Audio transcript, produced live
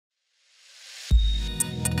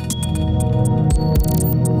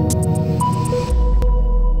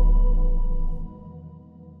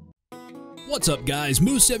What's up guys,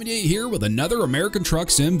 Moose78 here with another American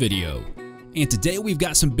Truck Sim video. And today we've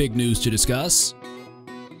got some big news to discuss.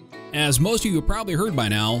 As most of you have probably heard by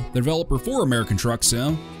now, the developer for American Truck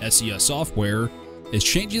Sim, SES Software, is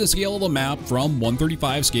changing the scale of the map from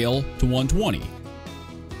 135 scale to 120.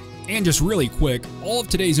 And just really quick, all of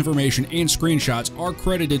today's information and screenshots are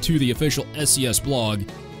credited to the official SES blog,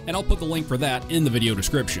 and I'll put the link for that in the video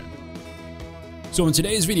description. So in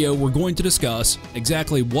today's video, we're going to discuss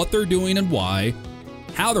exactly what they're doing and why,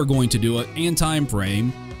 how they're going to do it and time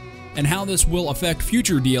frame, and how this will affect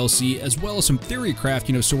future DLC, as well as some theory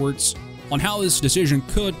crafting of sorts on how this decision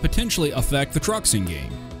could potentially affect the truck sim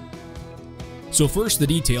game. So first the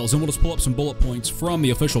details, and we'll just pull up some bullet points from the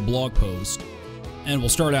official blog post, and we'll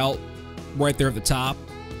start out right there at the top.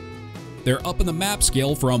 They're up in the map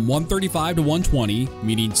scale from 135 to 120,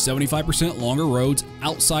 meaning 75% longer roads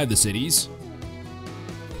outside the cities,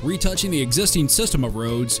 retouching the existing system of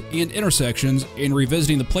roads and intersections and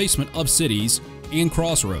revisiting the placement of cities and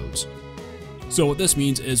crossroads. So what this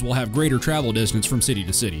means is we'll have greater travel distance from city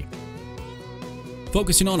to city.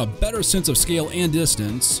 Focusing on a better sense of scale and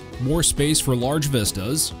distance, more space for large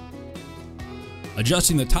vistas,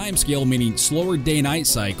 adjusting the time scale, meaning slower day-night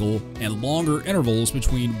cycle and longer intervals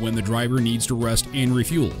between when the driver needs to rest and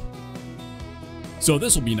refuel. So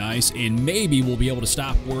this will be nice, and maybe we'll be able to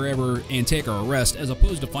stop wherever and take our rest as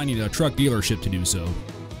opposed to finding a truck dealership to do so.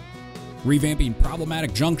 Revamping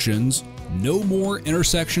problematic junctions, no more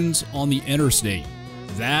intersections on the interstate.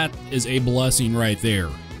 That is a blessing right there.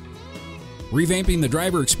 Revamping the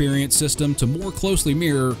driver experience system to more closely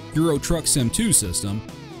mirror Euro Truck Sim 2 system.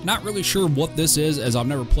 Not really sure what this is, as I've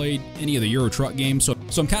never played any of the Euro Truck games, so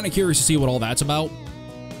I'm kind of curious to see what all that's about.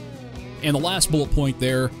 And the last bullet point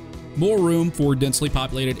there, more room for densely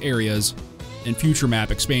populated areas and future map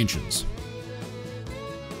expansions.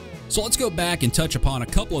 So let's go back and touch upon a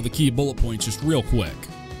couple of the key bullet points just real quick.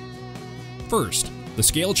 First, the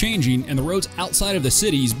scale changing and the roads outside of the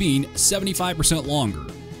cities being 75% longer.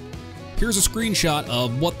 Here's a screenshot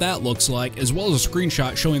of what that looks like, as well as a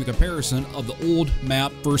screenshot showing the comparison of the old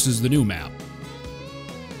map versus the new map.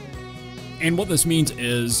 And what this means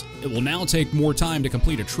is it will now take more time to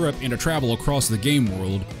complete a trip and to travel across the game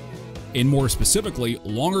world, and more specifically,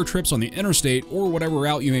 longer trips on the interstate or whatever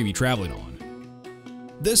route you may be traveling on.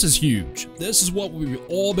 This is huge. This is what we've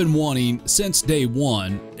all been wanting since day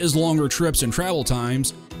one, is longer trips and travel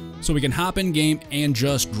times, so we can hop in game and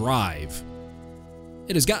just drive.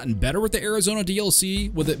 It has gotten better with the Arizona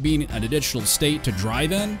DLC, with it being an additional state to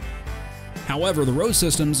drive in. However, the road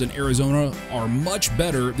systems in Arizona are much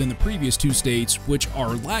better than the previous two states, which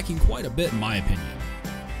are lacking quite a bit in my opinion.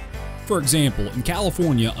 For example, in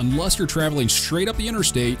California, unless you're traveling straight up the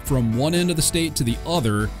interstate from one end of the state to the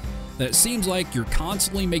other, that it seems like you're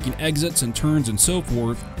constantly making exits and turns and so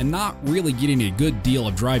forth, and not really getting a good deal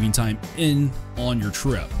of driving time in on your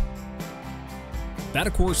trip. That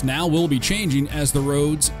of course now will be changing, as the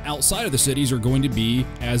roads outside of the cities are going to be,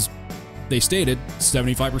 as they stated,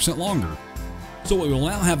 75% longer. So we will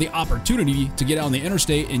now have the opportunity to get out on the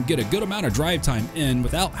interstate and get a good amount of drive time in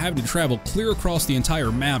without having to travel clear across the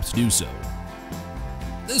entire map to do so.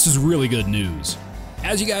 This is really good news.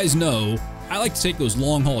 As you guys know, I like to take those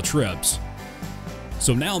long haul trips.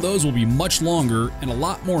 So now those will be much longer and a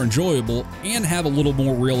lot more enjoyable and have a little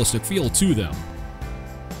more realistic feel to them.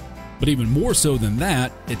 But even more so than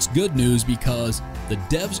that, it's good news because the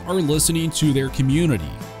devs are listening to their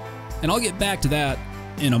community. And I'll get back to that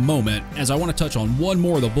in a moment, as I want to touch on one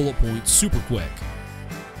more of the bullet points super quick.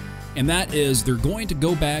 And that is, they're going to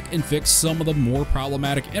go back and fix some of the more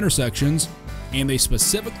problematic intersections, and they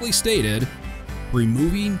specifically stated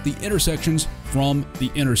removing the intersections from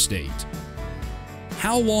the interstate.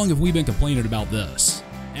 How long have we been complaining about this?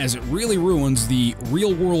 As it really ruins the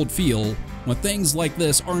real world feel when things like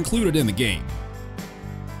this are included in the game.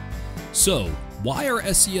 So, why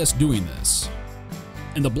are SES doing this?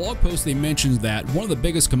 In the blog post, they mentioned that one of the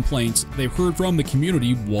biggest complaints they've heard from the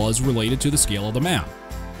community was related to the scale of the map.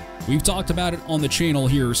 We've talked about it on the channel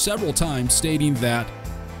here several times, stating that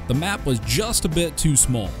the map was just a bit too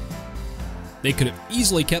small. They could have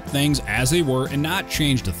easily kept things as they were and not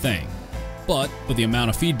changed a thing. But with the amount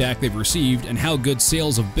of feedback they've received and how good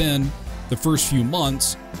sales have been the first few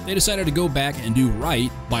months, they decided to go back and do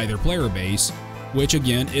right by their player base, which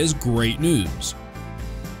again is great news.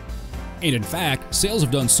 And in fact, sales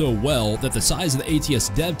have done so well that the size of the ATS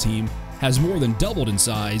dev team has more than doubled in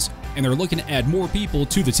size, and they're looking to add more people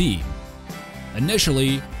to the team.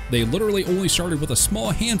 Initially, they literally only started with a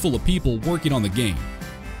small handful of people working on the game.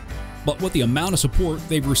 But with the amount of support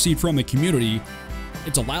they've received from the community,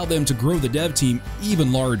 it's allowed them to grow the dev team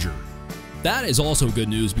even larger. That is also good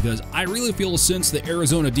news because I really feel since the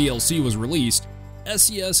Arizona DLC was released,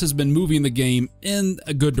 SCS has been moving the game in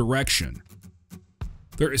a good direction.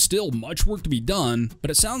 There is still much work to be done,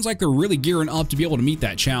 but it sounds like they're really gearing up to be able to meet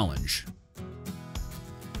that challenge.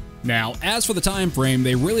 Now, as for the time frame,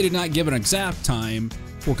 they really did not give an exact time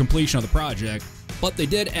for completion of the project, but they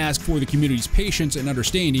did ask for the community's patience and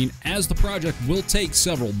understanding as the project will take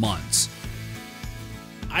several months.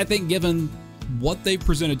 I think given what they've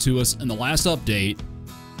presented to us in the last update,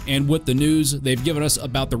 and with the news they've given us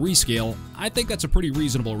about the Rescale, I think that's a pretty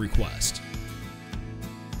reasonable request.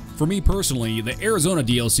 For me personally, the Arizona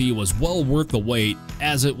DLC was well worth the wait,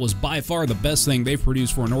 as it was by far the best thing they've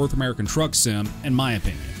produced for a North American truck sim, in my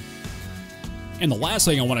opinion. And the last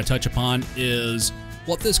thing I want to touch upon is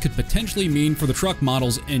what this could potentially mean for the truck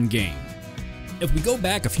models in-game. If we go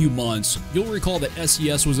back a few months, you'll recall that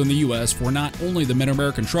SCS was in the US for not only the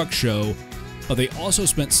Mid-American Truck Show, but they also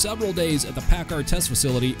spent several days at the Packard test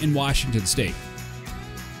facility in Washington State.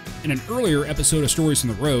 In an earlier episode of Stories from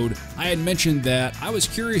the Road, I had mentioned that I was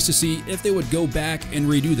curious to see if they would go back and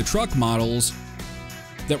redo the truck models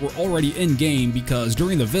that were already in-game, because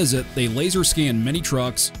during the visit they laser scanned many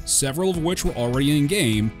trucks, several of which were already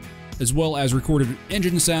in-game, as well as recorded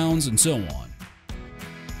engine sounds and so on.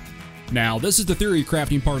 Now, this is the theory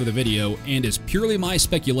crafting part of the video and is purely my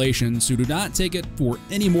speculation, so do not take it for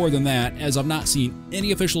any more than that, as I've not seen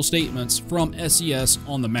any official statements from SCS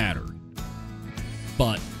on the matter.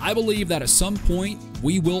 But I believe that at some point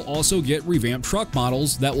we will also get revamped truck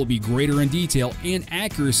models that will be greater in detail and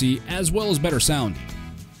accuracy, as well as better sounding.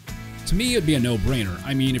 To me, it'd be a no-brainer.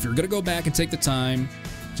 I mean, if you're going to go back and take the time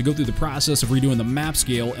to go through the process of redoing the map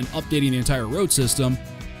scale and updating the entire road system,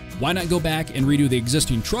 why not go back and redo the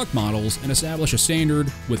existing truck models and establish a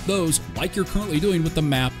standard with those, like you're currently doing with the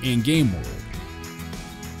map and game world?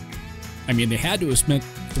 I mean, they had to have spent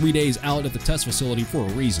 3 days out at the test facility for a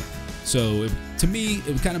reason. So, to me, it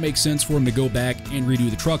would kind of make sense for them to go back and redo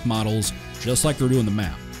the truck models just like they're doing the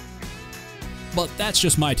map. But that's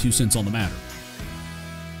just my 2 cents on the matter.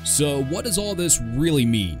 So, what does all this really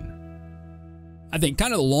mean? I think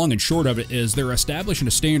kind of the long and short of it is they're establishing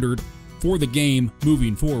a standard for the game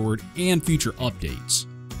moving forward and future updates.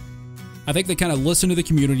 I think they kind of listened to the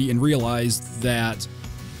community and realized that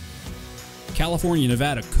California and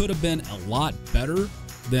Nevada could have been a lot better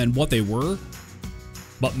than what they were,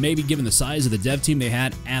 but maybe given the size of the dev team they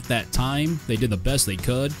had at that time, they did the best they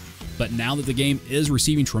could. But now that the game is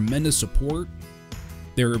receiving tremendous support,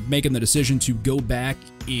 they're making the decision to go back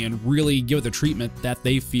and really give it the treatment that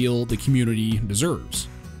they feel the community deserves.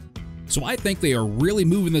 So I think they are really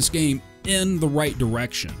moving this game in the right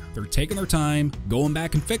direction. They're taking their time, going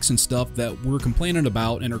back and fixing stuff that we're complaining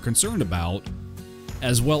about and are concerned about,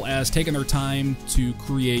 as well as taking their time to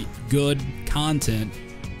create good content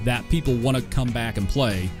that people want to come back and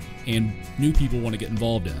play and new people want to get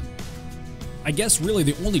involved in. I guess really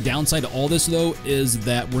the only downside to all this though is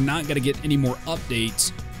that we're not going to get any more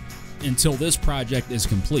updates until this project is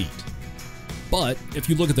complete. But if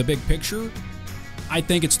you look at the big picture, I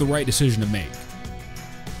think it's the right decision to make.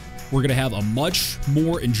 We're going to have a much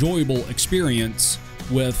more enjoyable experience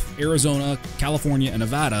with Arizona, California, and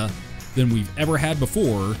Nevada than we've ever had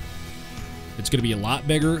before. It's going to be a lot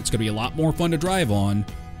bigger, it's going to be a lot more fun to drive on,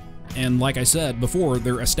 and like I said before,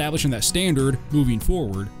 they're establishing that standard moving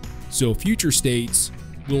forward. So future states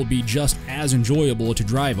will be just as enjoyable to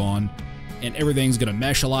drive on, and everything's going to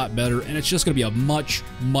mesh a lot better, and it's just going to be a much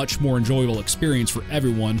more enjoyable experience for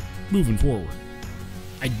everyone moving forward.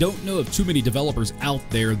 I don't know of too many developers out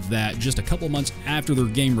there that just a couple months after their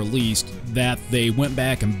game released that they went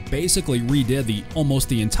back and basically redid almost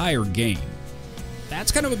the entire game.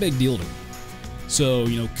 That's kind of a big deal to me. So,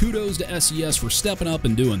 kudos to SCS for stepping up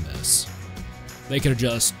and doing this. They could have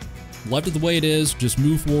just left it the way it is, just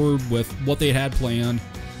move forward with what they had planned.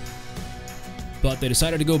 But they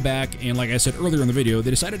decided to go back, and like I said earlier in the video,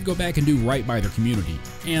 they decided to go back and do right by their community.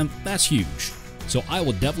 And that's huge. So I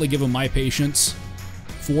will definitely give them my patience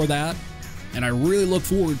for that, and I really look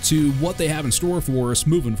forward to what they have in store for us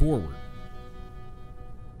moving forward.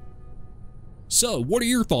 So, what are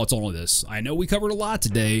your thoughts on all this? I know we covered a lot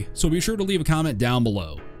today, so be sure to leave a comment down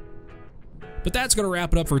below. But that's going to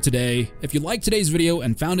wrap it up for today. If you liked today's video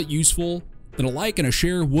and found it useful, then a like and a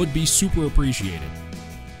share would be super appreciated.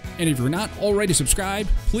 And if you're not already subscribed,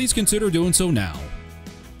 please consider doing so now.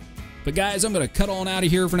 But guys, I'm going to cut on out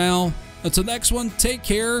of here for now. Until the next one, take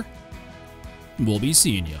care. We'll be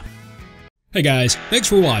seeing you. Hey guys, thanks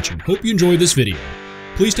for watching. Hope you enjoyed this video.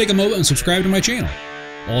 Please take a moment and subscribe to my channel.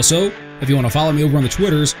 Also, if you want to follow me over on the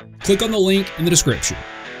Twitters, click on the link in the description.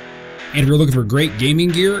 And if you're looking for great gaming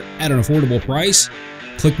gear at an affordable price,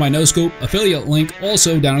 Click my no-scope affiliate link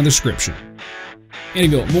also down in the description. And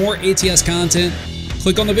if you want more ATS content,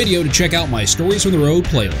 click on the video to check out my Stories from the Road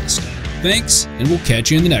playlist. Thanks, and we'll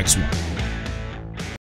catch you in the next one.